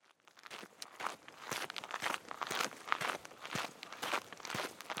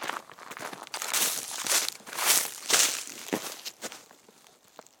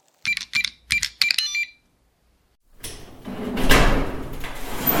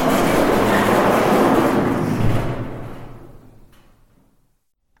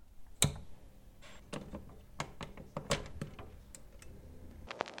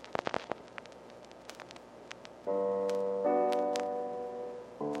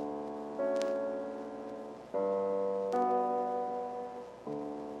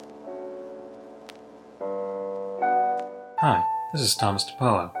This is Thomas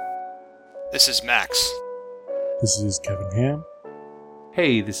DePolo. This is Max. This is Kevin Ham.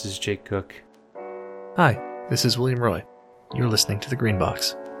 Hey, this is Jake Cook. Hi, this is William Roy. You're listening to The Green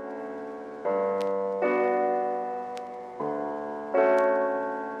Box.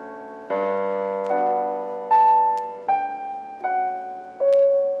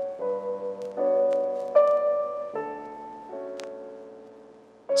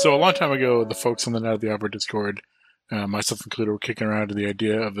 So a long time ago, the folks on the Night of the Opera Discord, myself included, were kicking around to the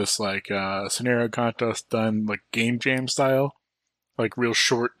idea of this scenario contest done like game jam style, like real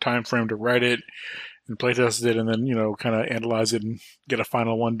short time frame to write it and playtest it, and then kind of analyze it and get a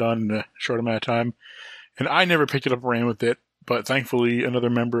final one done in a short amount of time. And I never picked it up and ran with it, but thankfully another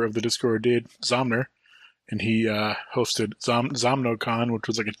member of the Discord did, Zomner, and he hosted ZOMNOCON, which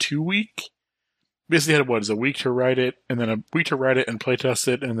was like a 2-week. Basically had a week to write it, and then a week to write it and playtest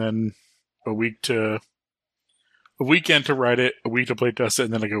it, and then a weekend to write it, a week to playtest it,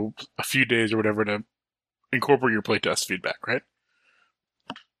 and then like a few days or whatever to incorporate your playtest feedback, right?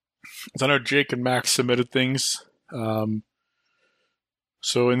 So I know Jake and Max submitted things. And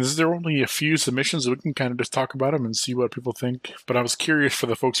there are only a few submissions, so we can kind of just talk about them and see what people think. But I was curious for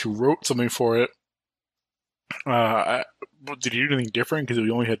the folks who wrote something for it. Did you do anything different because we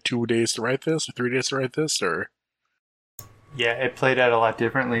only had 2 days to write this, or 3 days to write this, or? Yeah, it played out a lot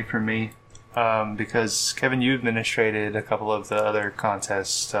differently for me because Kevin, you administrated a couple of the other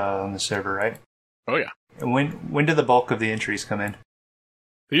contests on the server, right? Oh yeah. And when do the bulk of the entries come in?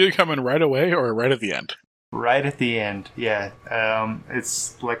 They either come in right away or right at the end. Right at the end, yeah.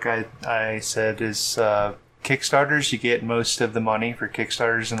 It's like I said, is Kickstarters, you get most of the money for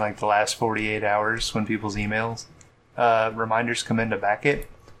Kickstarters in like the last 48 hours when people's emails reminders come in to back it.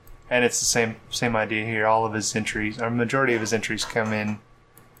 And it's the same idea here. All of his entries, or majority of his entries, come in,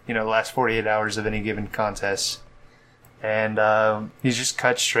 the last 48 hours of any given contest. And he's just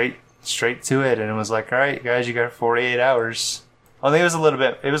cut straight to it, and it was like, all right, guys, you got 48 hours. I think it was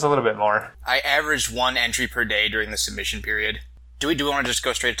a little bit more. I averaged 1 entry per day during the submission period. Do we want to just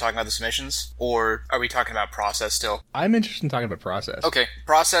go straight to talking about the submissions, or are we talking about process still? I'm interested in talking about process. Okay,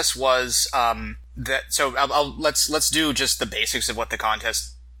 process was that. So let's do just the basics of what the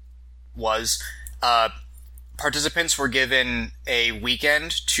contest was. Participants were given a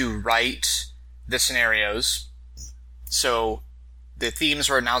weekend to write the scenarios. So the themes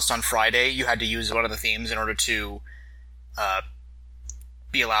were announced on Friday. You had to use one of the themes in order to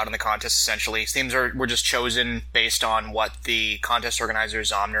be allowed in the contest, essentially. Themes were just chosen based on what the contest organizer,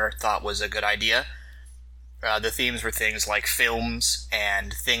 Zomner, thought was a good idea. The themes were things like films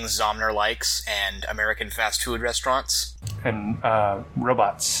and things Zomner likes and American fast food restaurants. And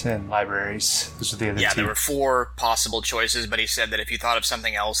robots and libraries. Those are the other two. Yeah, there were 4 possible choices, but he said that if you thought of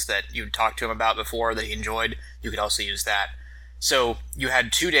something else that you'd talked to him about before that he enjoyed, you could also use that. So you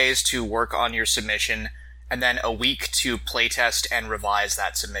had 2 days to work on your submission, and then a week to playtest and revise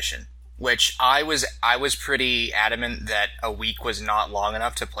that submission. Which I was pretty adamant that a week was not long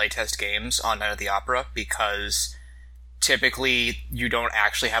enough to playtest games on Night of the Opera, because typically you don't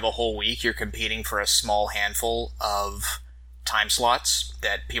actually have a whole week. You're competing for a small handful of time slots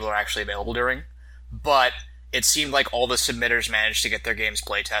that people are actually available during. But it seemed like all the submitters managed to get their games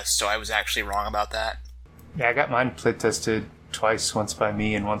playtest, so I was actually wrong about that. Yeah, I got mine playtested twice, once by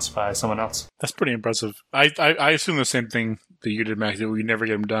me and once by someone else. That's pretty impressive. I assume the same thing that you did, Max, that we never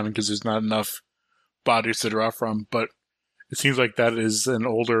get them done because there's not enough bodies to draw from, but it seems like that is an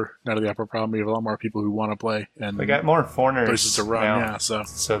older Night of the Opera problem. We have a lot more people who want to play, and they got more foreigners places to run now. Yeah,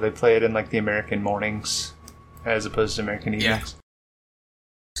 so they play it in like the American mornings as opposed to American evenings.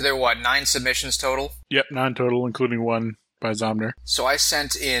 Yeah. So there were 9 submissions total? Yep, 9 total, including 1 by Zomner. So I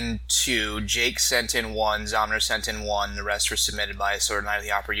sent in 2, Jake sent in 1, Zomner sent in 1, the rest were submitted by sort of Night of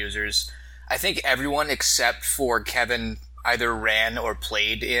the Opera users. I think everyone except for Kevin either ran or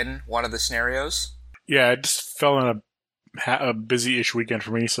played in one of the scenarios. Yeah, it just fell in a busy-ish weekend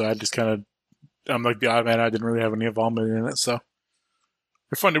for me, so I just I'm like the odd man. I didn't really have any involvement in it, so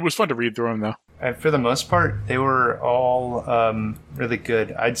it was fun to read through them, though. And for the most part, they were all really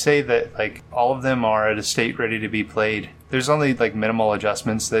good. I'd say that like all of them are at a state ready to be played. There's only like minimal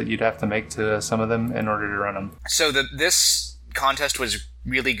adjustments that you'd have to make to some of them in order to run them. So this contest was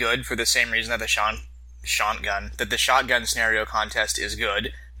really good for the same reason that the shotgun scenario contest is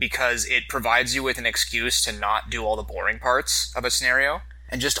good, because it provides you with an excuse to not do all the boring parts of a scenario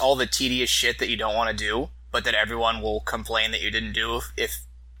and just all the tedious shit that you don't want to do, but that everyone will complain that you didn't do if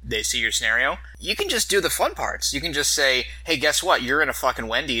they see your scenario. You can just do the fun parts. You can just say, hey, guess what? You're in a fucking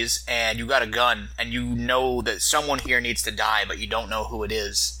Wendy's and you got a gun and you know that someone here needs to die, but you don't know who it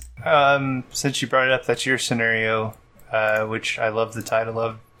is. Since you brought it up, that's your scenario. which I love the title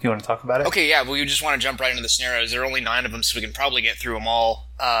of. You want to talk about it? Okay, yeah, well, you just want to jump right into the scenarios. There are only 9 of them, so we can probably get through them all.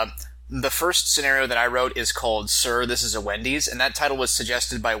 The first scenario that I wrote is called Sir, This is a Wendy's, and that title was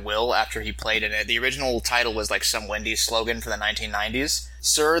suggested by Will after he played in it. The original title was like some Wendy's slogan for the 1990s.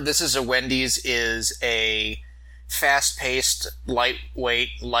 Sir, This is a Wendy's is a fast-paced, lightweight,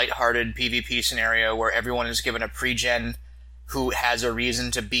 lighthearted PvP scenario where everyone is given a pre-gen who has a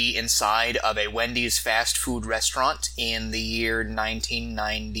reason to be inside of a Wendy's fast food restaurant in the year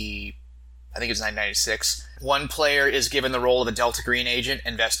 1990... I think it's 1996. One player is given the role of a Delta Green agent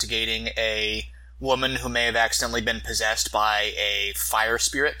investigating a woman who may have accidentally been possessed by a fire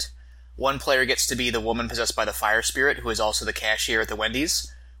spirit. One player gets to be the woman possessed by the fire spirit, who is also the cashier at the Wendy's.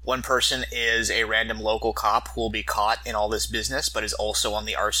 One person is a random local cop who will be caught in all this business, but is also on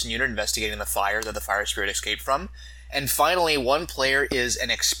the arson unit investigating the fire that the fire spirit escaped from. And finally, one player is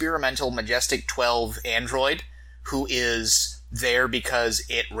an experimental Majestic 12 android who is there because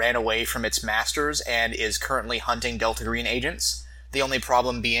it ran away from its masters and is currently hunting Delta Green agents. The only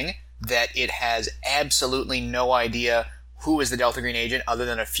problem being that it has absolutely no idea who is the Delta Green agent other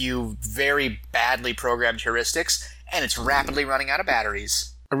than a few very badly programmed heuristics, and it's rapidly running out of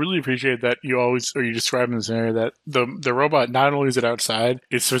batteries. I really appreciate that you describe in the scenario that the robot, not only is it outside,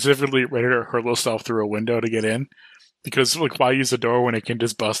 it's specifically ready to hurl itself through a window to get in. Because, like, why use the door when it can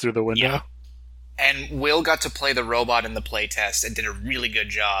just bust through the window? Yeah. And Will got to play the robot in the playtest and did a really good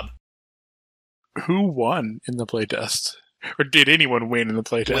job. Who won in the playtest? Or did anyone win in the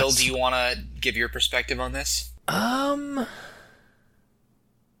playtest? Will, do you want to give your perspective on this? I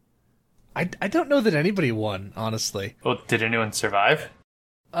don't know that anybody won, honestly. Well, did anyone survive?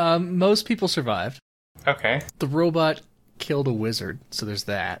 Most people survived. Okay. The robot killed a wizard, so there's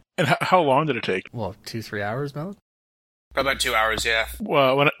that. And how long did it take? Well, 2-3 hours, Mel? About 2 hours, yeah.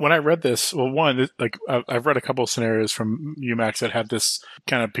 Well, when I read this, well, one, like I've read a couple of scenarios from UMax that had this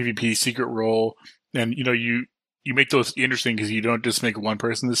kind of PvP secret role, and you make those interesting because you don't just make one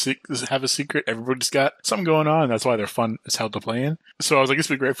person have a secret. Everybody's got something going on. That's why they're fun as hell to play in. So I was like, this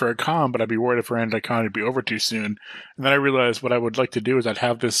would be great for a con, but I'd be worried if for anti-con it'd be over too soon. And then I realized what I would like to do is I'd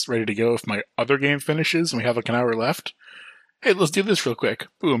have this ready to go if my other game finishes and we have like an hour left. Hey, let's do this real quick.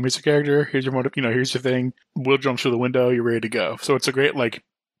 Boom, here's your character, here's your motive, here's your thing. Will jumps through the window, you're ready to go. So it's a great, like,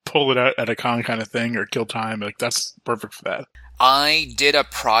 pull it out at a con kind of thing, or kill time. Like, that's perfect for that. I did a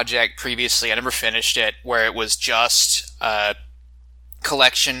project previously, I never finished it, where it was just a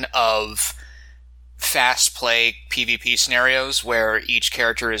collection of fast play PvP scenarios where each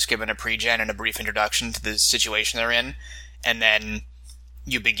character is given a pre-gen and a brief introduction to the situation they're in, and then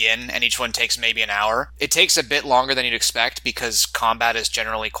you begin, and each one takes maybe an hour. It takes a bit longer than you'd expect because combat is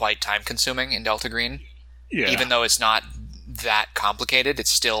generally quite time-consuming in Delta Green. Yeah. Even though it's not that complicated, it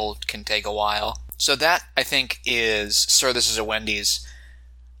still can take a while. So that, I think, is Sir, This is a Wendy's.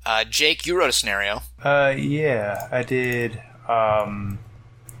 Jake, you wrote a scenario. Yeah, I did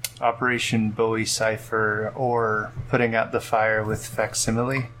Operation Bowie Cipher, or Putting Out the Fire with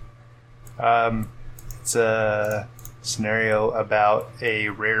Facsimile. It's a scenario about a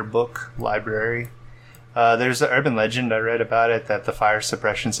rare book library. There's an urban legend I read about it that the fire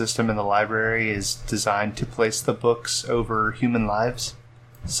suppression system in the library is designed to place the books over human lives.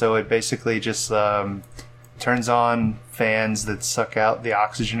 So it basically just turns on fans that suck out the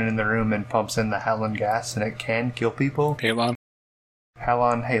oxygen in the room and pumps in the halon gas, and it can kill people. Halon.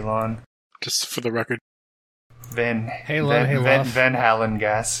 Halon. Just for the record. Van Halen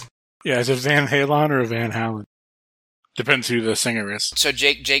gas. Yeah, is it Van Halen or Van Halen? Depends who the singer is. So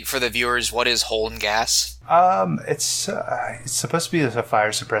Jake, for the viewers, what is Holden gas? It's supposed to be a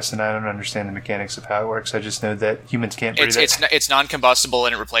fire suppressant. I don't understand the mechanics of how it works. I just know that humans can't breathe it. It's non-combustible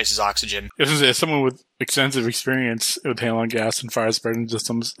and it replaces oxygen. As someone with extensive experience with halon gas and fire suppression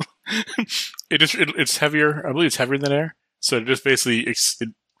systems, it's heavier. I believe it's heavier than air. So it just basically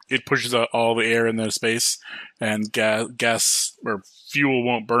it pushes out all the air in the space, and gas or fuel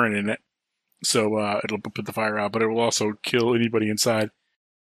won't burn in it. So it'll put the fire out, but it will also kill anybody inside.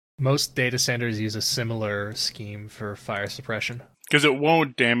 Most data centers use a similar scheme for fire suppression. Because it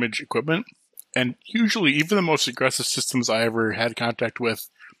won't damage equipment. And usually, even the most aggressive systems I ever had contact with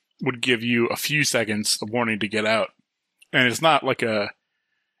would give you a few seconds of warning to get out. And it's not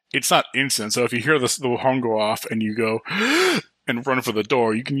it's not instant. So if you hear the horn go off and you go and run for the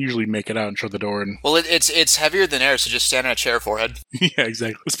door, you can usually make it out and shut the door. Well, it's heavier than air, so just stand on a chair, forehead. Yeah,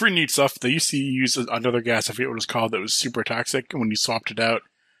 exactly. It's pretty neat stuff. They used to use another gas, I forget what it was called, that was super toxic. And when you swapped it out,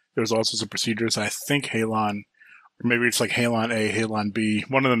 there was also some procedures. I think Halon, or maybe it's like Halon A, Halon B.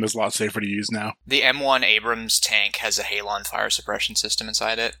 One of them is a lot safer to use now. The M1 Abrams tank has a Halon fire suppression system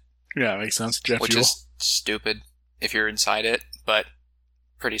inside it. Yeah, that makes sense. Jet which fuel. Is stupid. if you're inside it, but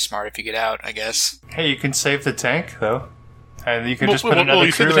pretty smart if you get out, I guess. Hey, you can save the tank, though. And you can Well, just put well, another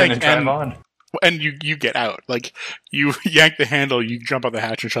you save crew the in tank and drive and- on. And you get out. Like, you yank the handle, you jump out the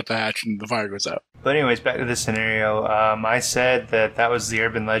hatch and shut the hatch, and the fire goes out. But anyways, back to the scenario. I said that was the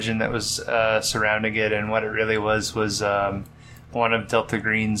urban legend that was surrounding it, and what it really was one of Delta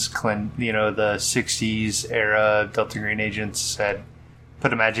Green's, the 60s era Delta Green agents had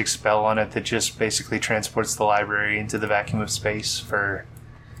put a magic spell on it that just basically transports the library into the vacuum of space for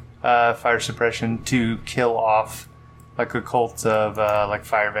fire suppression to kill off like a cult of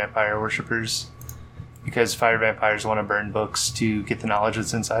fire vampire worshippers, because fire vampires want to burn books to get the knowledge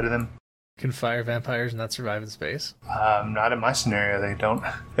that's inside of them. Can fire vampires not survive in space? Not in my scenario, they don't.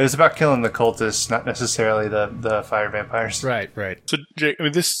 It was about killing the cultists, not necessarily the fire vampires. Right. So, Jake, I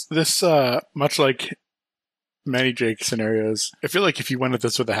mean, this much like many Jake scenarios, I feel like if you went at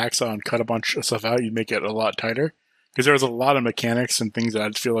this with a hacksaw and cut a bunch of stuff out, you'd make it a lot tighter. Because there was a lot of mechanics and things that I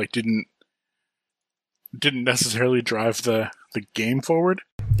feel like didn't necessarily drive the game forward.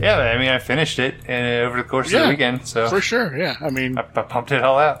 Yeah, I mean, I finished it over the course of the weekend, so for sure. Yeah, I mean, I pumped it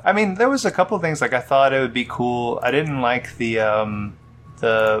all out. I mean, there was a couple of things like I thought it would be cool. I didn't like the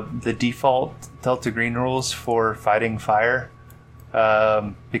default Delta Green rules for fighting fire,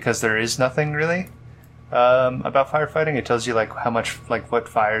 because there is nothing really about firefighting. It tells you like how much, like what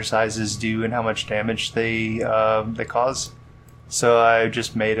fire sizes do and how much damage they cause. So I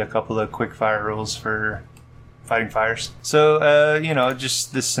just made a couple of quick fire rules for fighting fires. So,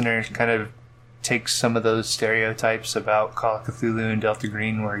 just this scenario kind of takes some of those stereotypes about Call of Cthulhu and Delta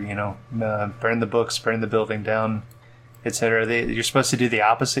Green where, burn the books, burn the building down, etc. You're supposed to do the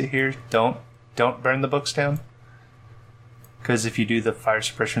opposite here. Don't burn the books down. Because if you do, the fire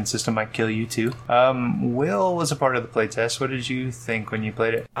suppression system might kill you too. Will was a part of the playtest. What did you think when you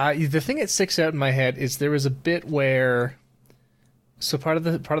played it? The thing that sticks out in my head is there was a bit where... So part of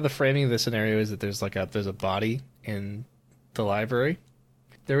the framing of the scenario is that there's a body in the library.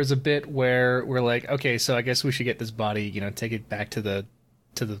 There was a bit where we're like, okay, so I guess we should get this body, take it back to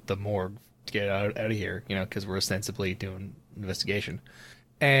the morgue to get it out of here, because we're ostensibly doing investigation.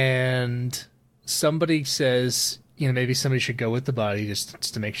 And somebody says, maybe somebody should go with the body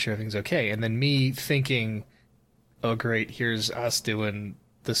just to make sure everything's okay. And then me thinking, oh great, here's us doing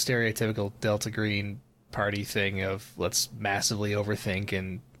the stereotypical Delta Green party thing of let's massively overthink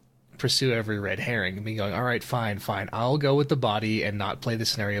and pursue every red herring, and me going, all right, fine, I'll go with the body and not play the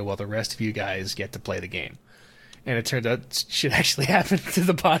scenario while the rest of you guys get to play the game. And it turned out shit actually happened to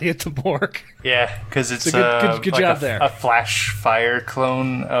the body at the morgue. Yeah, because it's a good like job there. A flash fire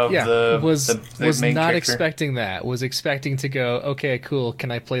clone of was the main not character. expecting that. Was expecting to go, okay, cool,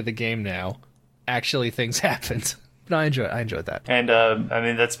 can I play the game now? Actually, things happened. No, I enjoyed that. And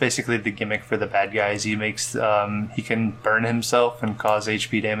that's basically the gimmick for the bad guys. He makes he can burn himself and cause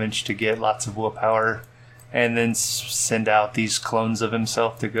HP damage to get lots of willpower, and then send out these clones of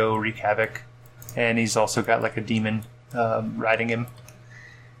himself to go wreak havoc. And he's also got like a demon riding him,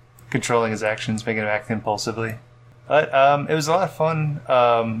 controlling his actions, making him act impulsively. But it was a lot of fun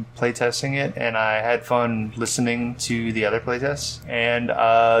playtesting it, and I had fun listening to the other playtests. And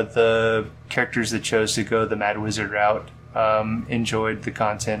the characters that chose to go the Mad Wizard route enjoyed the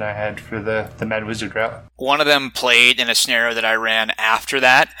content I had for the Mad Wizard route. One of them played in a scenario that I ran after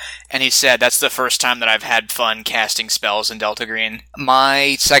that, and he said, that's the first time that I've had fun casting spells in Delta Green.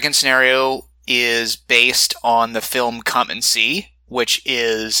 My second scenario is based on the film Come and See, which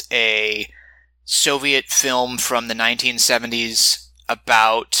is a Soviet film from the 1970s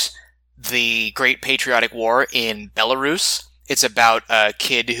about the Great Patriotic War in Belarus. It's about a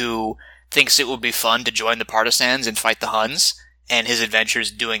kid who thinks it would be fun to join the partisans and fight the Huns, and his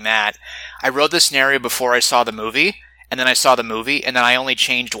adventures doing that. I wrote this scenario before I saw the movie, and then I saw the movie, and then I only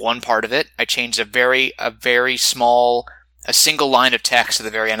changed one part of it. I changed a very small, a single line of text at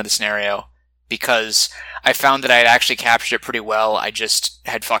the very end of the scenario, because I found that I had actually captured it pretty well. I just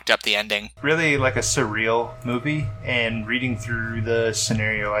had fucked up the ending. Really like a surreal movie, and reading through the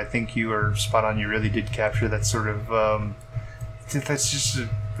scenario, I think you were spot on. You really did capture that sort of, that's just a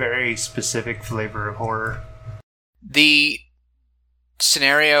very specific flavor of horror. The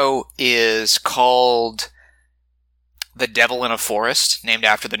scenario is called The Devil in a Forest, named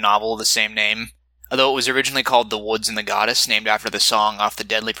after the novel of the same name, although it was originally called The Woods and the Goddess, named after the song off the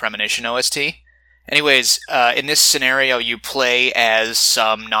Deadly Premonition OST. Anyways, in this scenario, you play as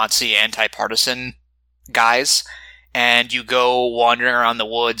some Nazi anti-partisan guys, and you go wandering around the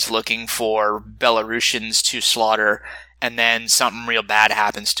woods looking for Belarusians to slaughter, and then something real bad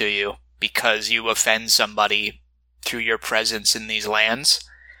happens to you because you offend somebody through your presence in these lands.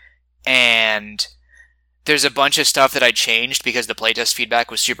 And there's a bunch of stuff that I changed because the playtest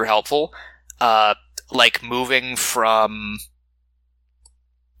feedback was super helpful. Like moving from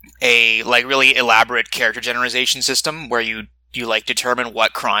a like really elaborate character generalization system where you like determine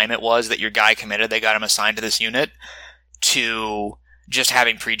what crime it was that your guy committed, they got him assigned to this unit, to just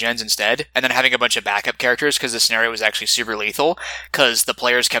having pre-gens instead, and then having a bunch of backup characters because the scenario was actually super lethal because the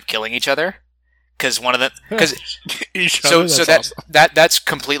players kept killing each other. Because one of them, that's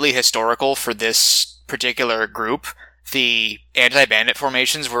completely historical for this particular group. The anti-bandit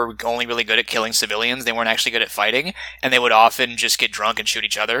formations were only really good at killing civilians. They weren't actually good at fighting, and they would often just get drunk and shoot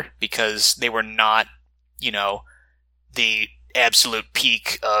each other because they were not, the absolute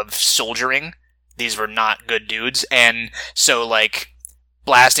peak of soldiering. These were not good dudes, and so, like,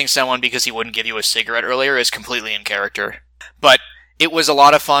 blasting someone because he wouldn't give you a cigarette earlier is completely in character. But it was a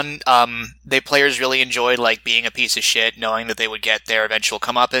lot of fun. The players really enjoyed, like, being a piece of shit, knowing that they would get their eventual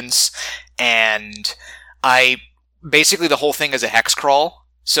comeuppance, and basically the whole thing is a hex crawl,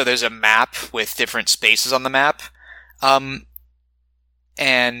 so there's a map with different spaces on the map,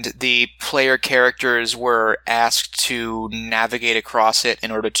 and the player characters were asked to navigate across it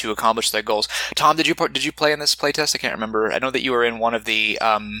in order to accomplish their goals. Tom, did you play in this playtest? I can't remember. I know that you were in one of the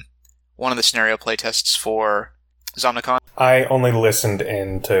scenario playtests for ZOMNOCON. I only listened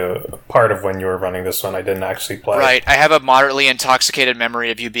into part of when you were running this one. I didn't actually play. Right. I have a moderately intoxicated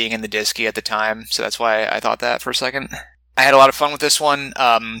memory of you being in the Disky at the time, so that's why I thought that for a second. I had a lot of fun with this one.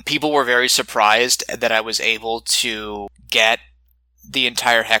 People were very surprised that I was able to get the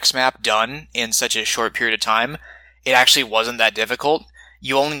entire hex map done in such a short period of time. It actually wasn't that difficult.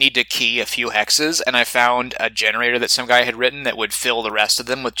 You only need to key a few hexes, and I found a generator that some guy had written that would fill the rest of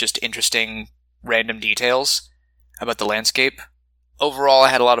them with just interesting random details about the landscape. Overall, I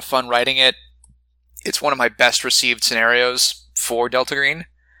had a lot of fun writing it. It's one of my best received scenarios for Delta Green.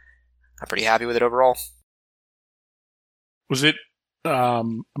 I'm pretty happy with it overall. Was it,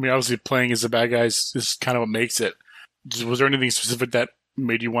 obviously playing as the bad guys is kind of what makes it. Was there anything specific that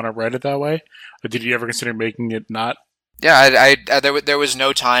made you want to write it that way? Or did you ever consider making it not? Yeah, there was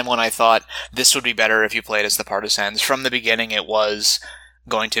no time when I thought this would be better if you played as the partisans. From the beginning, it was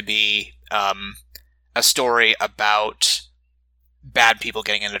going to be a story about bad people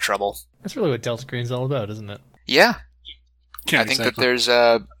getting into trouble. That's really what Delta Green's all about, isn't it? Yeah. Yeah, I think that there's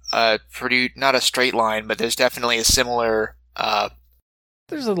a pretty, not a straight line, but there's definitely a similar...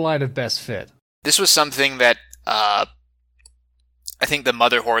 There's a line of best fit. This was something that I think the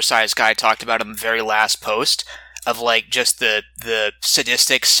Mother Horse Eyes guy talked about in the very last post, of like just the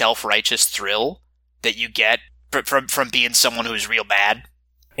sadistic, self-righteous thrill that you get from being someone who's real bad.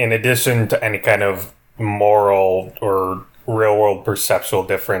 In addition to any kind of moral or real-world perceptual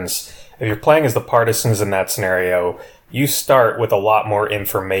difference, if you're playing as the partisans in that scenario, you start with a lot more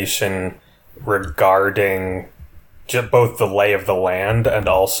information regarding both the lay of the land and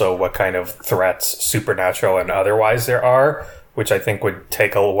also what kind of threats, supernatural and otherwise, there are, which I think would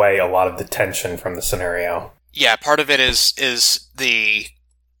take away a lot of the tension from the scenario. Yeah, part of it is the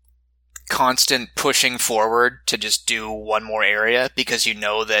constant pushing forward to just do one more area because you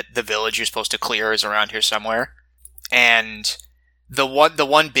know that the village you're supposed to clear is around here somewhere. And the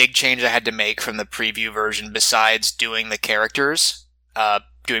one big change I had to make from the preview version, besides doing the characters,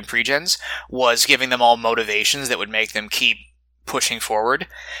 doing pre-gens, was giving them all motivations that would make them keep pushing forward,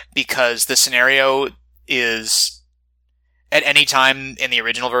 because the scenario is... At any time in the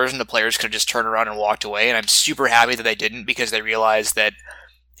original version, the players could have just turned around and walked away, and I'm super happy that they didn't, because they realized that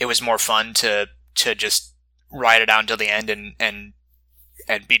it was more fun to just ride it out until the end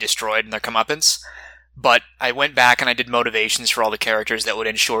and be destroyed in their comeuppance. But I went back and I did motivations for all the characters that would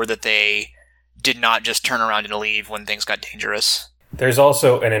ensure that they did not just turn around and leave when things got dangerous. There's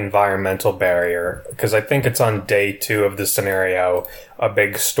also an environmental barrier, because I think it's on day 2 of the scenario, a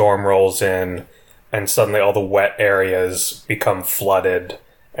big storm rolls in, and suddenly all the wet areas become flooded,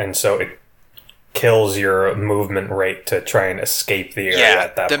 and so it kills your movement rate to try and escape the area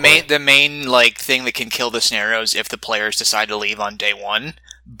at that point. The main like thing that can kill the scenario is if the players decide to leave on day 1,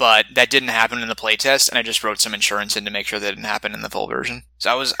 but that didn't happen in the playtest, and I just wrote some insurance in to make sure that didn't happen in the full version. So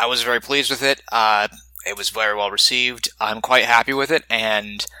I was very pleased with it. It was very well received. I'm quite happy with it,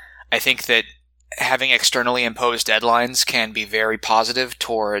 and I think that having externally imposed deadlines can be very positive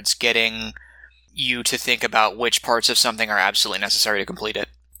towards getting you to think about which parts of something are absolutely necessary to complete it.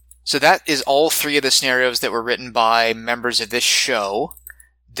 So that is all 3 of the scenarios that were written by members of this show.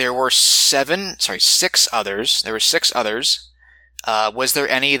 There were 6 others. There were 6 others. Was there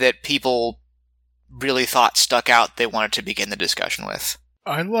any that people really thought stuck out they wanted to begin the discussion with?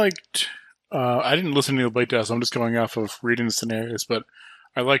 I liked... I didn't listen to the playtest, I'm just going off of reading the scenarios, but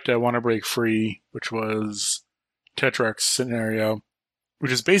I liked I Want to Break Free, which was Tetrarch's scenario,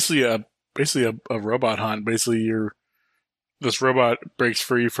 which is basically a robot hunt. Basically, this robot breaks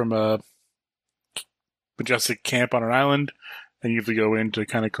free from a majestic camp on an island, and you have to go in to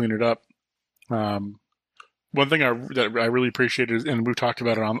kind of clean it up. One thing that I really appreciate is, and we've talked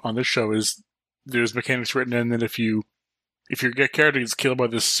about it on this show, is there's mechanics written in that if your character gets killed by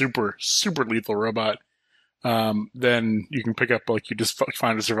this super lethal robot, then you can pick up, like, you just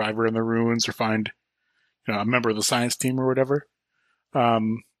find a survivor in the ruins or find, a member of the science team or whatever. That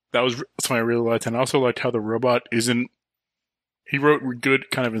was something I really liked, and I also liked how the robot he wrote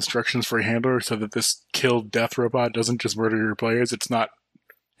good kind of instructions for a handler so that this kill death robot doesn't just murder your players. It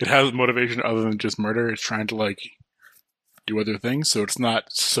has motivation other than just murder. It's trying to, like, do other things, so it's not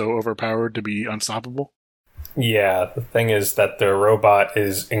so overpowered to be unstoppable. Yeah, the thing is that the robot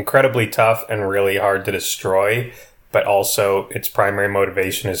is incredibly tough and really hard to destroy, but also its primary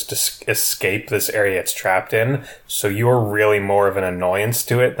motivation is to escape this area it's trapped in, so you're really more of an annoyance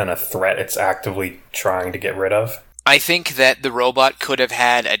to it than a threat it's actively trying to get rid of. I think that the robot could have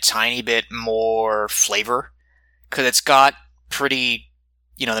had a tiny bit more flavor, because it's got pretty...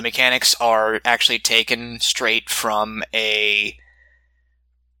 the mechanics are actually taken straight from a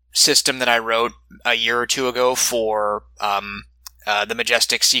system that I wrote a year or two ago for the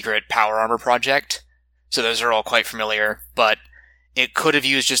Majestic Secret Power Armor project. So those are all quite familiar, but it could have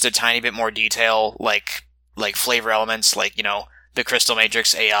used just a tiny bit more detail, like flavor elements, like, the Crystal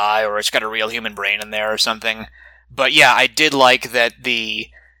Matrix AI, or it's got a real human brain in there or something. But yeah, I did like that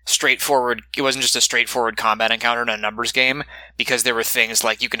it wasn't just a straightforward combat encounter in a numbers game, because there were things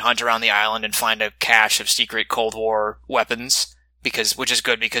like you can hunt around the island and find a cache of secret Cold War weapons, which is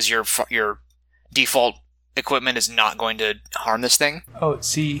good because your default equipment is not going to harm this thing. Oh,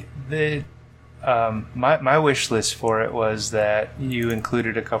 see, my wish list for it was that you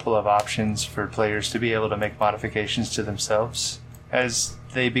included a couple of options for players to be able to make modifications to themselves as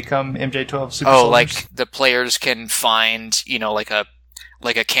they become MJ-12 super soldiers. Like the players can find, like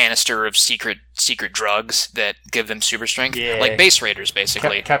a canister of secret drugs that give them super strength. Yeah. Like Base Raiders,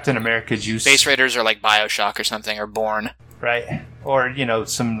 basically. Captain America juice. Base Raiders are like Bioshock or something, or Bourne. Right. Or,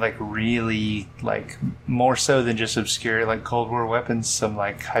 some, like, really, like, more so than just obscure, like, Cold War weapons, some,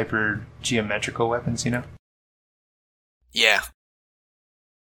 like, hyper geometrical weapons, Yeah.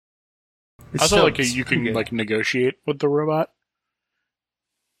 It's Also, still- like, it's you pretty can, good. like, negotiate with the robot.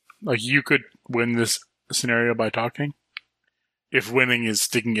 Like, you could win this scenario by talking, if winning is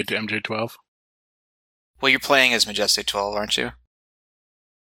sticking it to MJ-12. Well, you're playing as Majestic 12, aren't you?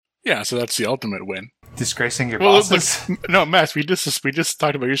 Yeah, so that's the ultimate win. Disgracing your Well, bosses. look, no, Matt, we just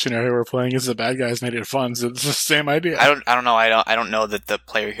talked about your scenario. We're playing as the bad guys, made it fun. So it's the same idea. I don't know. I don't know that the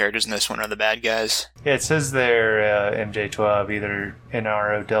player characters in this one are the bad guys. Yeah, it says they're MJ-12, either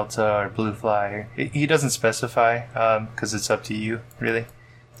NRO Delta or Blue Fly. He doesn't specify, because it's up to you, really.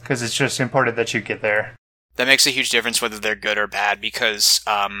 Because it's just important that you get there. That makes a huge difference whether they're good or bad, because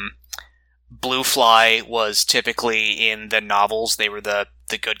Blue Fly was typically in the novels. They were the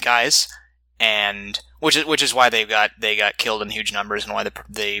good guys, and which is why they got killed in huge numbers, and why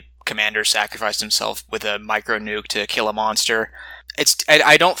the commander sacrificed himself with a micro nuke to kill a monster.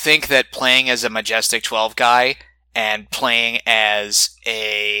 I don't think that playing as a Majestic 12 guy and playing as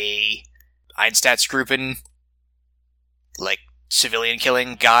a Einsatzgruppen, like, civilian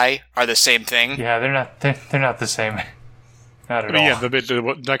killing guy are the same thing. Yeah, they're not the same. Not at all. Yeah, they're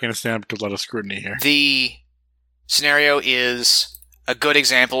not going to stand up to a lot of scrutiny here. The scenario is a good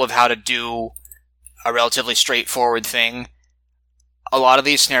example of how to do a relatively straightforward thing. A lot of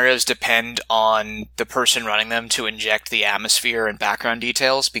these scenarios depend on the person running them to inject the atmosphere and background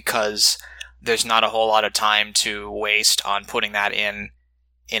details, because there's not a whole lot of time to waste on putting that in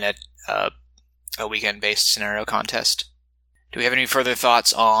a weekend-based scenario contest. Do we have any further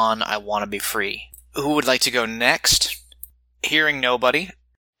thoughts on I Want to Be Free? Who would like to go next? Hearing nobody.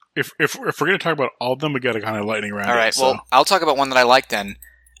 If we're going to talk about all of them, we got to kind of lightning round. All right, well, I'll talk about one that I like then.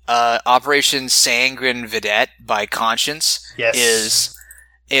 Operation Sanguine Vedette by Conscience. Yes.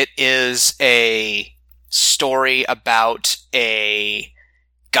 is a story about a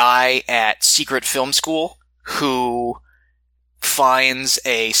guy at secret film school who finds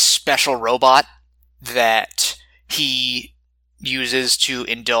a special robot that he uses to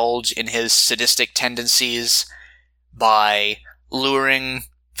indulge in his sadistic tendencies by luring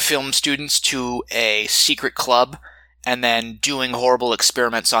film students to a secret club and then doing horrible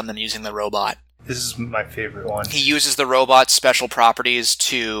experiments on them using the robot. This is my favorite one. He uses the robot's special properties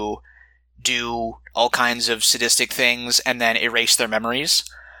to do all kinds of sadistic things and then erase their memories.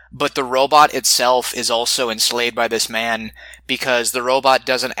 but the robot itself is also enslaved by this man because the robot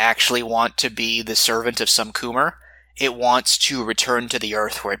doesn't actually want to be the servant of some Coomer. It wants to return to the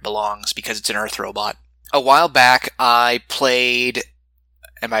Earth where it belongs because it's an Earth robot. A while back, I ran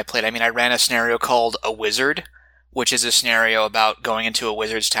a scenario called A Wizard, which is a scenario about going into a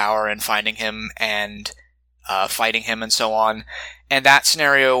wizard's tower and finding him and fighting him and so on. And that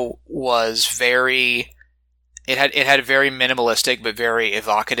scenario was very... It had very minimalistic but very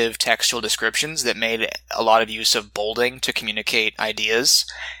evocative textual descriptions that made a lot of use of bolding to communicate ideas.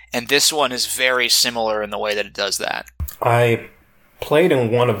 And this one is very similar in the way that it does that. I played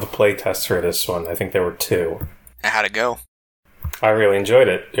in one of the playtests for this one. I think there were 2. How'd it go? I really enjoyed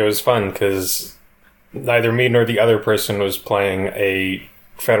it. It was fun because neither me nor the other person was playing a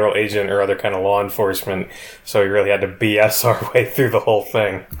federal agent or other kind of law enforcement, so we really had to BS our way through the whole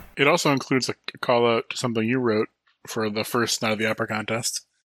thing. It also includes a call out to something you wrote for the first Night of the Opera contest.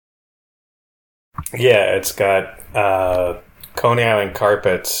 Yeah, it's got Coney Island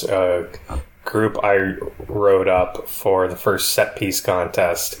Carpets, a group I wrote up for the first set piece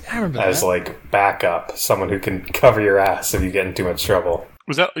contest as like backup, someone who can cover your ass if you get in too much trouble.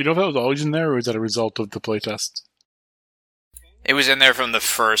 Was that, you know, if that was always in there, or was that a result of the playtest? It was in there from the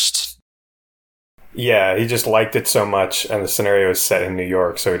first. Yeah, he just liked it so much, and the scenario is set in New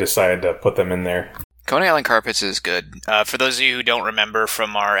York, so he decided to put them in there. Coney Island Carpets is good. For those of you who don't remember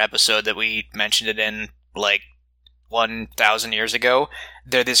from our episode that we mentioned it in, like, 1,000 years ago,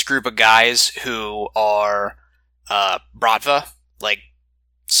 they're this group of guys who are Bratva, like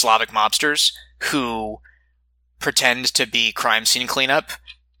Slavic mobsters, who pretend to be crime scene cleanup,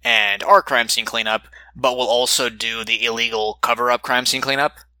 and are crime scene cleanup, but will also do the illegal cover-up crime scene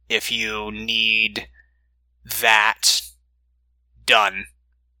cleanup if you need that done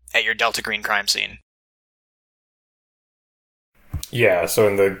at your Delta Green crime scene. Yeah, so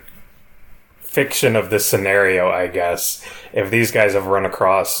in the fiction of this scenario, I guess, if these guys have run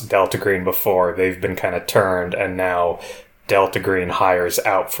across Delta Green before, they've been kind of turned, and now Delta Green hires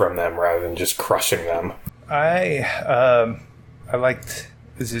out from them rather than just crushing them. I liked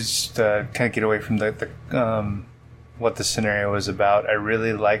this is just kind of get away from the what the scenario was about. I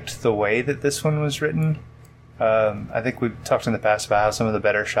really liked the way that this one was written. I think we've talked in the past about how some of the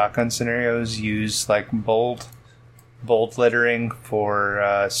better shotgun scenarios use like bold lettering for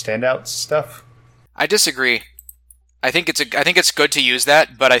standout stuff. I disagree. I think it's good to use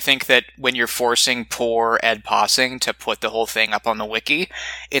that, but I think that when you're forcing poor Ed Possing to put the whole thing up on the wiki,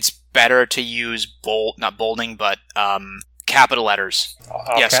 it's better to use not bolding, but capital letters.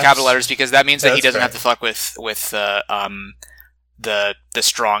 Yes, caps? Capital letters, because that means that he That's doesn't fair. have to fuck with the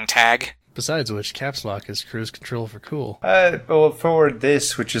strong tag. Besides which, caps lock is cruise control for cool. Well, for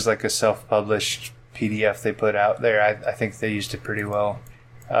this, which is like a self-published PDF they put out there, I think they used it pretty well.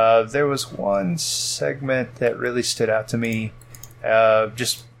 There was one segment that really stood out to me,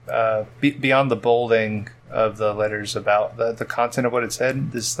 just beyond the bolding of the letters about the content of what it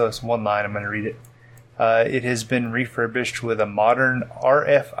said. This one line, I'm going to read it. It has been refurbished with a modern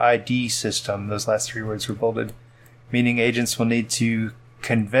RFID system. Those last 3 words were bolded, meaning agents will need to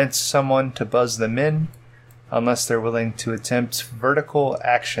convince someone to buzz them in unless they're willing to attempt vertical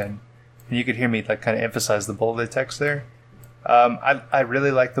action. And you could hear me like kind of emphasize the bolded text there. I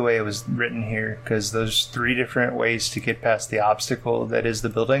really like the way it was written here, because those 3 different ways to get past the obstacle that is the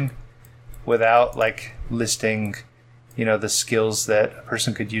building without like listing, the skills that a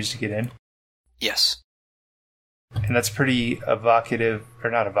person could use to get in. Yes. And that's pretty evocative,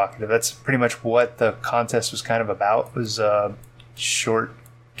 or not evocative. That's pretty much what the contest was kind of about, was short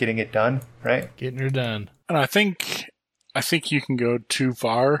getting it done, right? Getting her done. And I think you can go too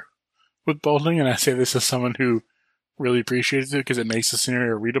far with bolding, and I say this as someone who really appreciates it because it makes the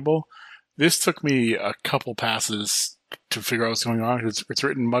scenario readable. This took me a couple passes to figure out what's going on. It's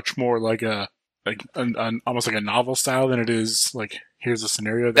written much more like almost like a novel style than it is like, here's a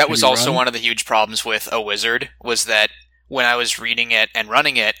scenario That was also run. one of the huge problems with A Wizard, was that when I was reading it and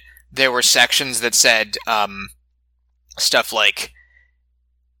running it, there were sections that said stuff like,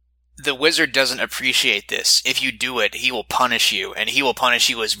 the wizard doesn't appreciate this. If you do it, he will punish you, and he will punish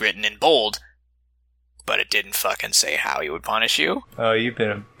you is written in bold, but it didn't fucking say how he would punish you. Oh, you've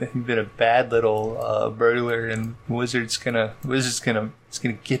been a bad little burglar, and wizard's gonna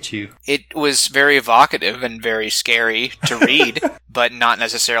get you. It was very evocative and very scary to read, but not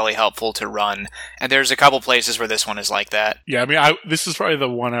necessarily helpful to run. And there's a couple places where this one is like that. Yeah, I mean, this is probably the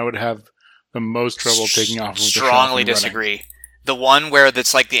one I would have the most trouble taking off of the shelf Strongly and running. disagree. The one where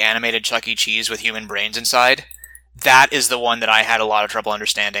that's like the animated Chuck E. Cheese with human brains inside, that is the one that I had a lot of trouble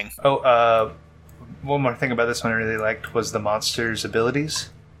understanding. Oh, one more thing about this one I really liked was the monster's abilities.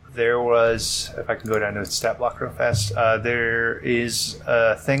 there was, if I can go down to its stat block real fast, there is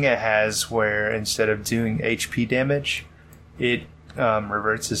a thing it has where instead of doing HP damage, it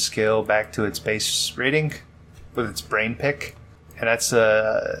reverts the skill back to its base rating with its brain pick. And that's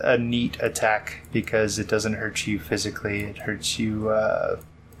a neat attack because it doesn't hurt you physically. It hurts you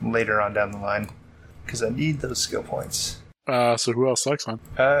later on down the line because I need those skill points. So who else likes one?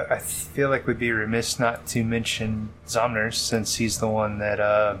 I feel like we'd be remiss not to mention Zomners since he's the one that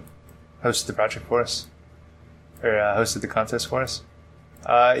hosted the project for us, or hosted the contest for us.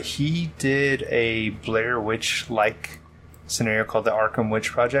 He did a Blair Witch-like scenario called the Arkham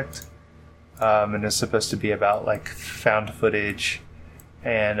Witch Project, and it's supposed to be about like found footage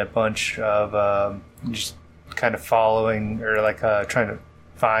and a bunch of just kind of following or like trying to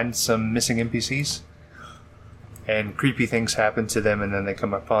find some missing NPCs. And creepy things happen to them, and then they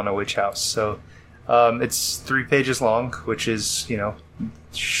come upon a witch house. So it's 3 pages long, which is,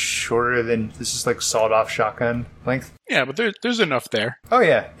 shorter than... This is like sawed-off shotgun length. Yeah, but there's enough there. Oh,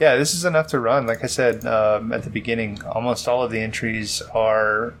 yeah. Yeah, this is enough to run. Like I said at the beginning, almost all of the entries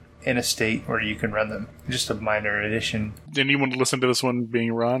are in a state where you can run them. Just a minor addition. Did anyone listen to this one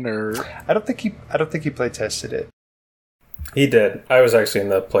being run, or...? I don't think he play tested it. He did. I was actually in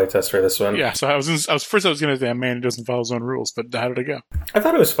the playtest for this one. Yeah, so I was going to say, man, he doesn't follow his own rules, but how did it go? I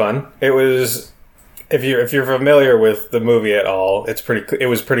thought it was fun. It was, if you're familiar with the movie at all, it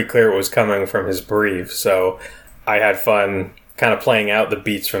was pretty clear it was coming from his brief. So I had fun kind of playing out the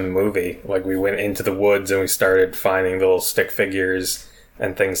beats from the movie. Like we went into the woods and we started finding the little stick figures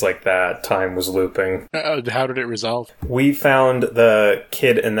and things like that. Time was looping. How did it resolve? We found the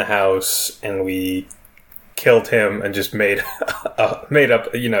kid in the house and we killed him and just made up,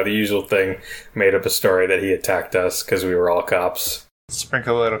 the usual thing, made up a story that he attacked us because we were all cops.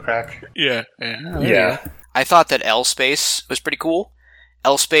 Sprinkle a little crack. Yeah. I thought that L Space was pretty cool.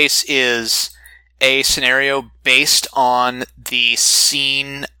 L Space is a scenario based on the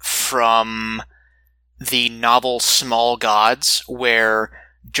scene from the novel Small Gods, where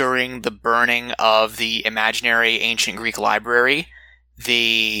during the burning of the imaginary ancient Greek library,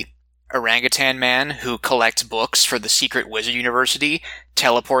 the orangutan man who collects books for the secret wizard university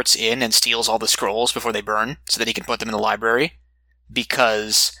teleports in and steals all the scrolls before they burn so that he can put them in the library,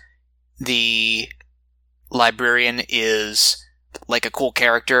 because the librarian is like a cool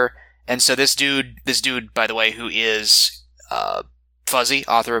character. And so this dude, by the way, who is Fuzzy,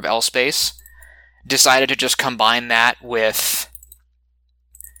 author of L Space, decided to just combine that with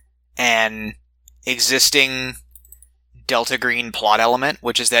an existing Delta Green plot element,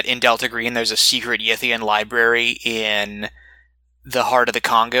 which is that in Delta Green there's a secret Yithian library in the heart of the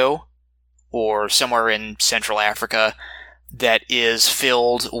Congo, or somewhere in Central Africa, that is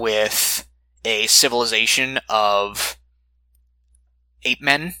filled with a civilization of ape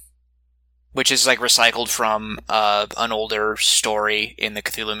men, which is like recycled from an older story in the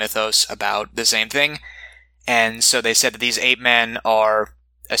Cthulhu mythos about the same thing. And so they said that these ape men are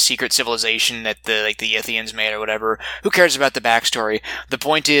a secret civilization that the Yithians made or whatever. Who cares about the backstory? The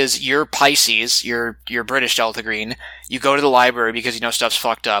point is, you're Pisces, you're British Delta Green. You go to the library because you know stuff's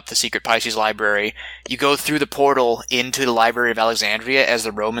fucked up, the secret Pisces library. You go through the portal into the Library of Alexandria as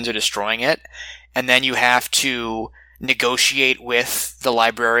the Romans are destroying it, and then you have to negotiate with the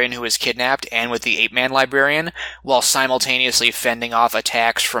librarian who is kidnapped and with the ape-man librarian while simultaneously fending off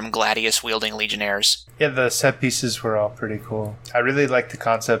attacks from gladius-wielding legionnaires. Yeah, the set pieces were all pretty cool. I really like the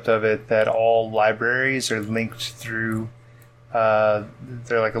concept of it that all libraries are linked through, they're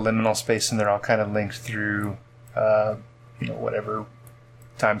like a liminal space and they're all kind of linked through, whatever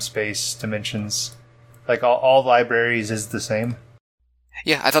time, space, dimensions. Like all libraries is the same.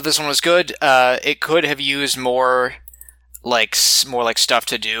 Yeah, I thought this one was good. It could have used more like stuff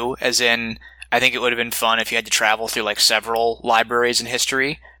to do, as in, I think it would have been fun if you had to travel through like several libraries in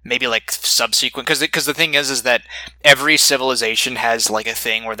history, maybe like subsequent, because the thing is that every civilization has like a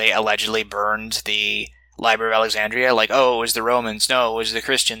thing where they allegedly burned the Library of Alexandria, like, oh, it was the Romans, no, it was the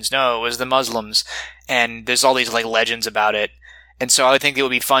Christians, no, it was the Muslims, and there's all these like legends about it. And so I think it would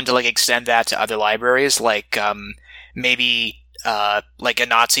be fun to like extend that to other libraries, like maybe like a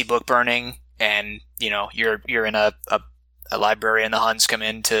Nazi book burning, and you're in a library and the Huns come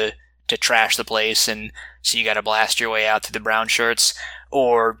in to trash the place, and so you gotta blast your way out through the brown shirts.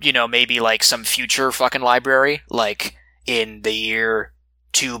 Or, maybe like some future fucking library, like in the year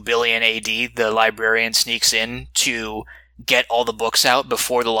 2 billion AD, the librarian sneaks in to get all the books out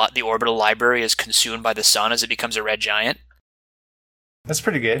before the orbital library is consumed by the sun as it becomes a red giant. That's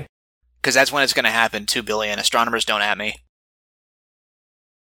pretty good. Because that's when it's gonna happen, 2 billion. Astronomers don't at me.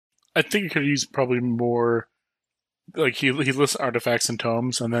 I think you could use probably more like he lists artifacts and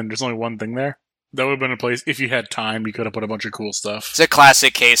tomes, and then there's only one thing there. That would have been a place, if you had time, you could have put a bunch of cool stuff. It's a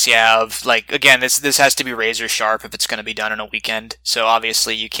classic case, yeah, of, like, again, this has to be razor sharp if it's going to be done in a weekend. So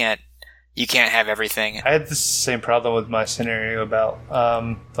obviously you can't have everything. I had the same problem with my scenario about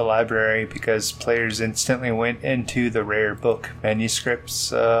the library, because players instantly went into the rare book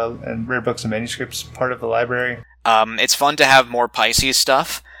manuscripts and rare books and manuscripts part of the library. It's fun to have more Pisces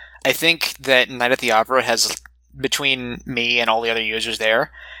stuff. I think that Night at the Opera has, between me and all the other users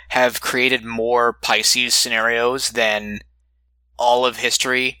there, have created more Pisces scenarios than all of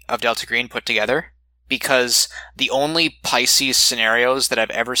history of Delta Green put together, because the only Pisces scenarios that I've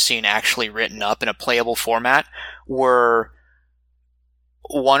ever seen actually written up in a playable format were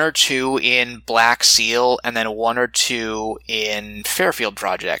one or two in Black Seal and then one or two in Fairfield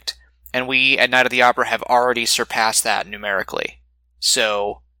Project. And we, at Night of the Opera, have already surpassed that numerically.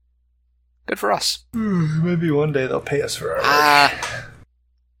 So, good for us. Maybe one day they'll pay us for our work.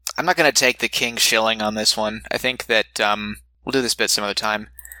 I'm not going to take the king shilling on this one. I think that we'll do this bit some other time.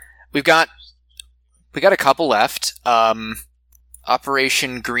 We got a couple left.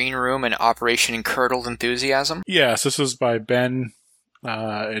 Operation Green Room and Operation Curdled Enthusiasm. Yes, this was by Ben.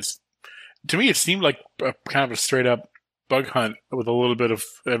 To me, it seemed like a kind of a straight up bug hunt with a little bit of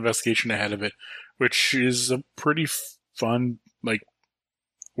investigation ahead of it, which is a pretty fun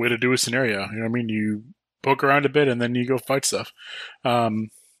way to do a scenario. You know what I mean? You poke around a bit and then you go fight stuff.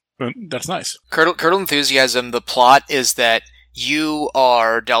 That's nice. Curdled Enthusiasm, the plot is that you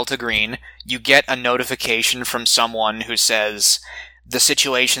are Delta Green, you get a notification from someone who says, the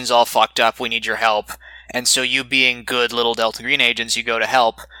situation's all fucked up, we need your help, and so you being good little Delta Green agents, you go to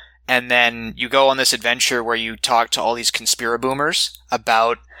help, and then you go on this adventure where you talk to all these conspiraboomers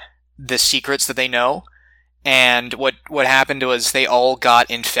about the secrets that they know, and what happened was they all got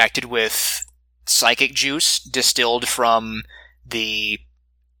infected with psychic juice distilled from the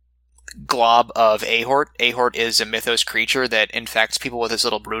glob of Ahort. Ahort is a mythos creature that infects people with his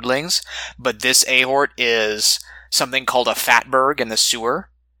little broodlings, but this Ahort is something called a fatberg in the sewer.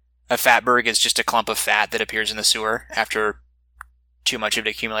 A fatberg is just a clump of fat that appears in the sewer after too much of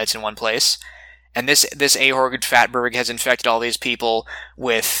it accumulates in one place. And this Ahort fatberg has infected all these people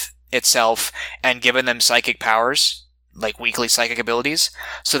with itself and given them psychic powers, like weekly psychic abilities.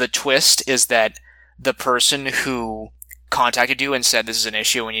 So the twist is that the person who contacted you and said this is an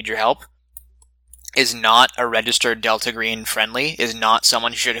issue, we need your help, is not a registered Delta Green friendly, is not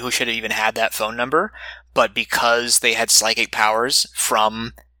someone who should have even had that phone number, but because they had psychic powers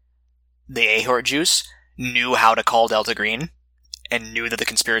from the Ahort juice, knew how to call Delta Green, and knew that the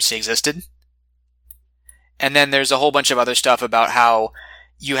conspiracy existed. And then there's a whole bunch of other stuff about how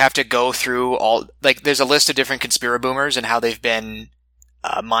you have to go through there's a list of different conspiraboomers and how they've been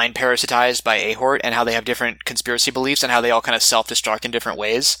mind parasitized by Ahort, and how they have different conspiracy beliefs and how they all kind of self-destruct in different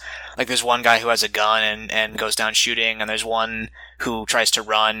ways. Like there's one guy who has a gun and goes down shooting, and there's one who tries to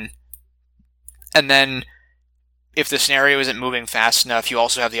run. And then if the scenario isn't moving fast enough, you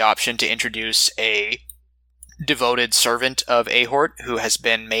also have the option to introduce a devoted servant of Ahort who has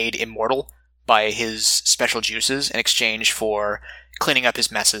been made immortal by his special juices in exchange for cleaning up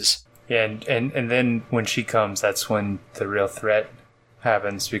his messes. Yeah, and then when she comes, that's when the real threat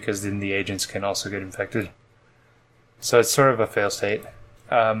happens, because then the agents can also get infected. So it's sort of a fail state.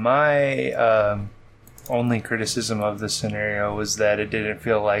 My only criticism of the scenario was that it didn't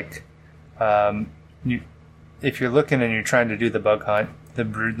feel like if you're looking and you're trying to do the bug hunt, the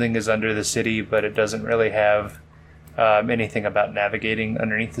broodling is under the city, but it doesn't really have anything about navigating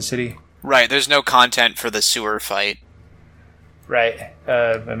underneath the city. Right, there's no content for the sewer fight. Right.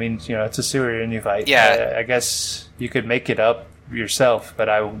 I mean, it's a sewer and you fight. Yeah. I guess you could make it up yourself, but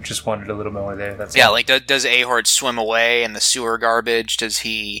I just wanted a little more there. That's all. Like, does Ahort swim away in the sewer garbage? Does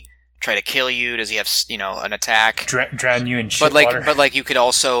he try to kill you? Does he have, an attack? Drown you in shit water? But you could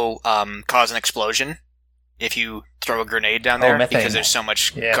also cause an explosion if you throw a grenade down there, methane. Because there's so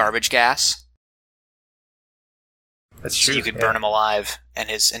much garbage gas. That's true. So you could burn him alive, and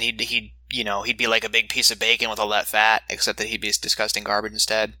he'd be like a big piece of bacon with all that fat, except that he'd be disgusting garbage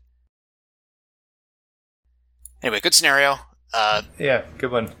instead. Anyway, good scenario. Yeah,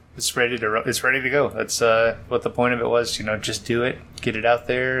 good one. It's ready to go. That's what the point of it was. Just do it, get it out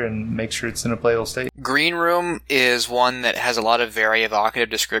there, and make sure it's in a playable state. Green Room is one that has a lot of very evocative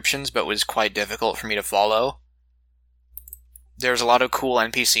descriptions, but was quite difficult for me to follow. There's a lot of cool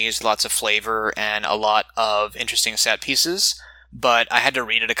NPCs, lots of flavor, and a lot of interesting set pieces, but I had to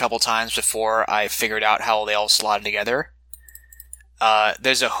read it a couple times before I figured out how they all slotted together.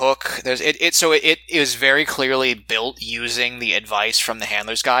 There's a hook. So it is very clearly built using the advice from the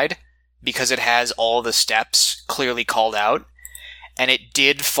Handler's Guide, because it has all the steps clearly called out, and it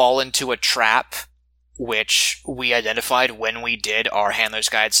did fall into a trap which we identified when we did our Handler's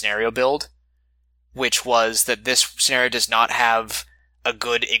Guide scenario build, which was that this scenario does not have a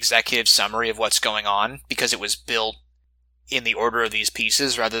good executive summary of what's going on because it was built in the order of these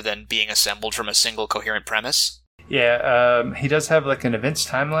pieces rather than being assembled from a single coherent premise. Yeah, he does have like an events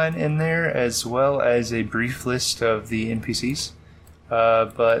timeline in there as well as a brief list of the NPCs,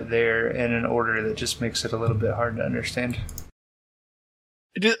 but they're in an order that just makes it a little bit hard to understand.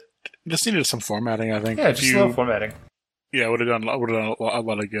 It just needed some formatting, I think. Yeah, just a little formatting. Yeah, would have done a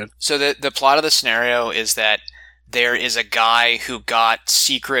lot of good. So the plot of the scenario is that there is a guy who got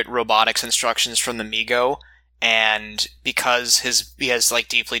secret robotics instructions from the Migo, and because he has like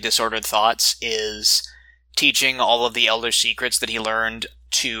deeply disordered thoughts, is teaching all of the elder secrets that he learned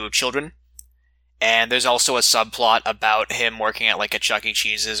to children. And there's also a subplot about him working at like a Chuck E.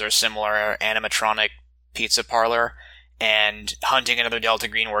 Cheese's or similar animatronic pizza parlor and hunting another Delta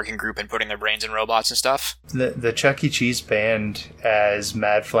Green working group and putting their brains in robots and stuff. The Chuck E. Cheese band as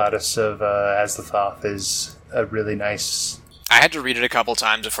Mad Flatus of Azathoth is a really nice... I had to read it a couple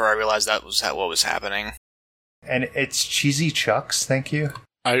times before I realized that was what was happening. And it's Cheesy Chucks, thank you.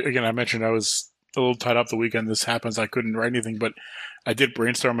 I mentioned I was a little tied up the weekend this happens. I couldn't write anything, but I did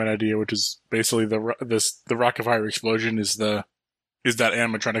brainstorm an idea, which is basically the Rocket Fire Explosion is that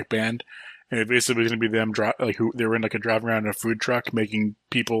animatronic band. And it basically was going to be them they were in like a driving around in a food truck making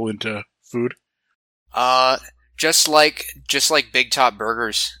people into food. Just like Big Top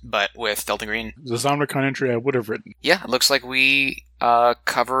Burgers, but with Delta Green. The ZOMNOCON entry I would have written. Yeah, it looks like we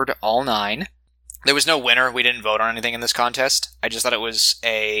covered all 9. There was no winner. We didn't vote on anything in this contest. I just thought it was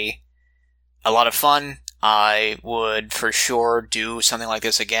a lot of fun. I would for sure do something like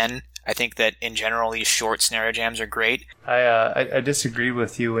this again. I think that in general these short scenario jams are great. I disagree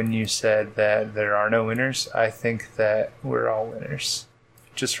with you when you said that there are no winners. I think that we're all winners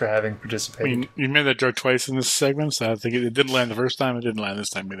just for having participated. I mean, you made that joke twice in this segment, so I think it didn't land the first time. It didn't land this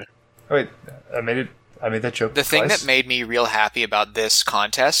time either. Oh, wait, I made that joke The twice? thing that made me real happy about this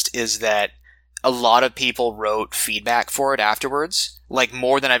contest is that a lot of people wrote feedback for it afterwards, like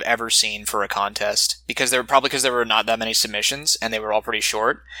more than I've ever seen for a contest, because there were not that many submissions and they were all pretty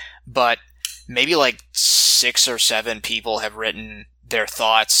short, but maybe like 6 or 7 people have written their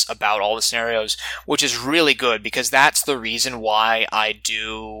thoughts about all the scenarios, which is really good because that's the reason why I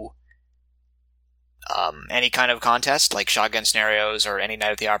do any kind of contest, like shotgun scenarios or any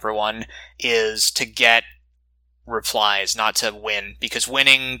Night at the Opera one, is to get replies, not to win, because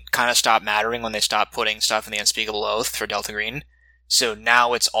winning kind of stopped mattering when they stopped putting stuff in the Unspeakable Oath for Delta Green. So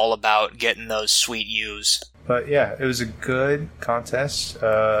now it's all about getting those sweet U's. But yeah, it was a good contest,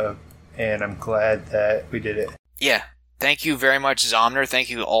 and I'm glad that we did it. Yeah. Thank you very much, Zomner.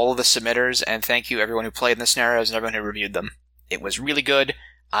 Thank you all of the submitters, and thank you everyone who played in the scenarios and everyone who reviewed them. It was really good.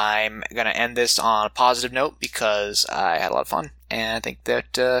 I'm going to end this on a positive note because I had a lot of fun, and I think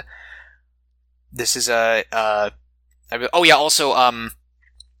that this is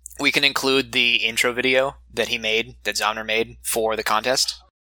we can include the intro video that Zomner made for the contest.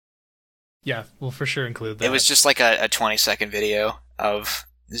 Yeah, we'll for sure include that. It was just like a 20-second video of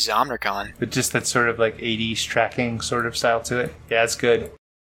ZOMNOCON. But just that sort of like 80s tracking sort of style to it. Yeah, it's good.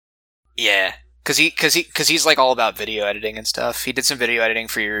 Yeah, because he's like all about video editing and stuff. He did some video editing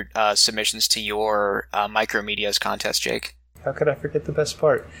for your submissions to your Micromedias contest, Jake. How could I forget the best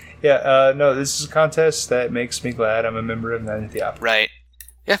part? Yeah, no, this is a contest that makes me glad I'm a member of Night at the Opera. Right.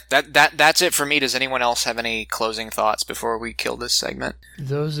 Yeah, that's it for me. Does anyone else have any closing thoughts before we kill this segment?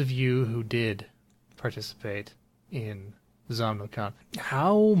 Those of you who did participate in ZOMNOCON,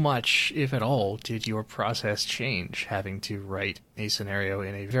 how much, if at all, did your process change having to write a scenario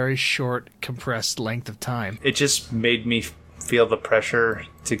in a very short, compressed length of time? It just made me feel the pressure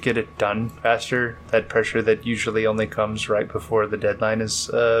to get it done faster. That pressure that usually only comes right before the deadline is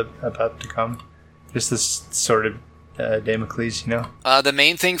about to come. Just this sort of Damocles, you know? The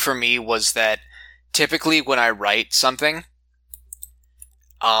main thing for me was that typically when I write something,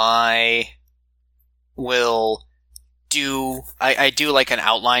 I will do like an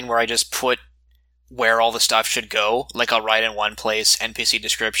outline where I just put where all the stuff should go. Like I'll write in one place NPC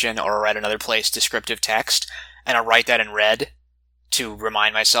description, or I'll write another place descriptive text, and I'll write that in red to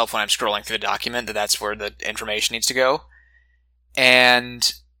remind myself when I'm scrolling through the document that that's where the information needs to go.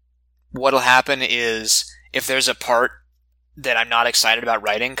 And what'll happen is if there's a part that I'm not excited about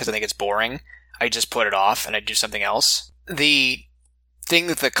writing because I think it's boring, I just put it off and I do something else. The thing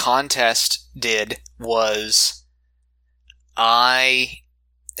that the contest did was I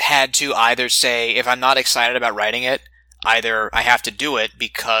had to either say, if I'm not excited about writing it, either I have to do it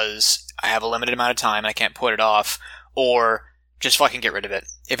because I have a limited amount of time and I can't put it off, or just fucking get rid of it.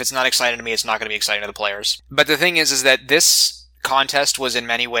 If it's not exciting to me, it's not going to be exciting to the players. But the thing is that this contest was in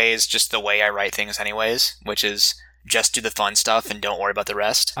many ways just the way I write things anyways, which is just do the fun stuff and don't worry about the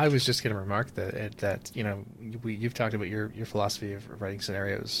rest. I was just going to remark that you've talked about your philosophy of writing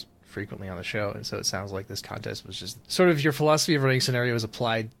scenarios frequently on the show, and so it sounds like this contest was just sort of your philosophy of writing scenarios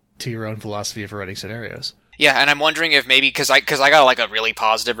applied to your own philosophy of writing scenarios. Yeah, and I'm wondering if maybe because I got like a really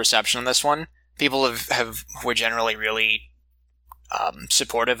positive reception on this one. People were generally really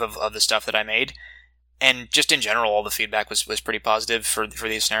supportive of the stuff that I made, and just in general, all the feedback was pretty positive for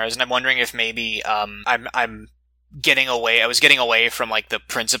these scenarios. And I'm wondering if maybe I'm getting away. I was getting away from like the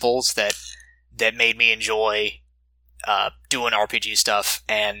principles that made me enjoy doing RPG stuff,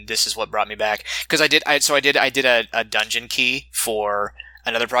 and this is what brought me back. Because I did a dungeon key for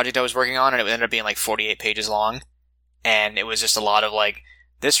another project I was working on, and it ended up being like 48 pages long, and it was just a lot of like,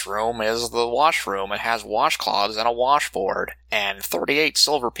 this room is the washroom. It has washcloths and a washboard and 38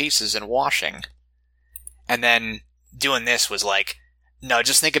 silver pieces in washing. And then doing this was like, no,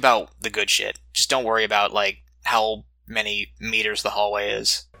 just think about the good shit. Just don't worry about like how many meters the hallway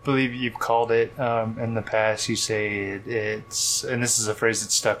is. I believe you've called it in the past. You say it's, and this is a phrase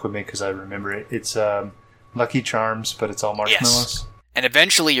that stuck with me because I remember it. It's Lucky Charms, but it's all marshmallows. Yes. And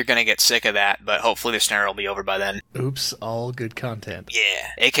eventually you're going to get sick of that, but hopefully the scenario will be over by then. Oops, all good content.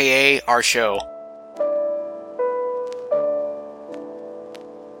 Yeah, aka our show.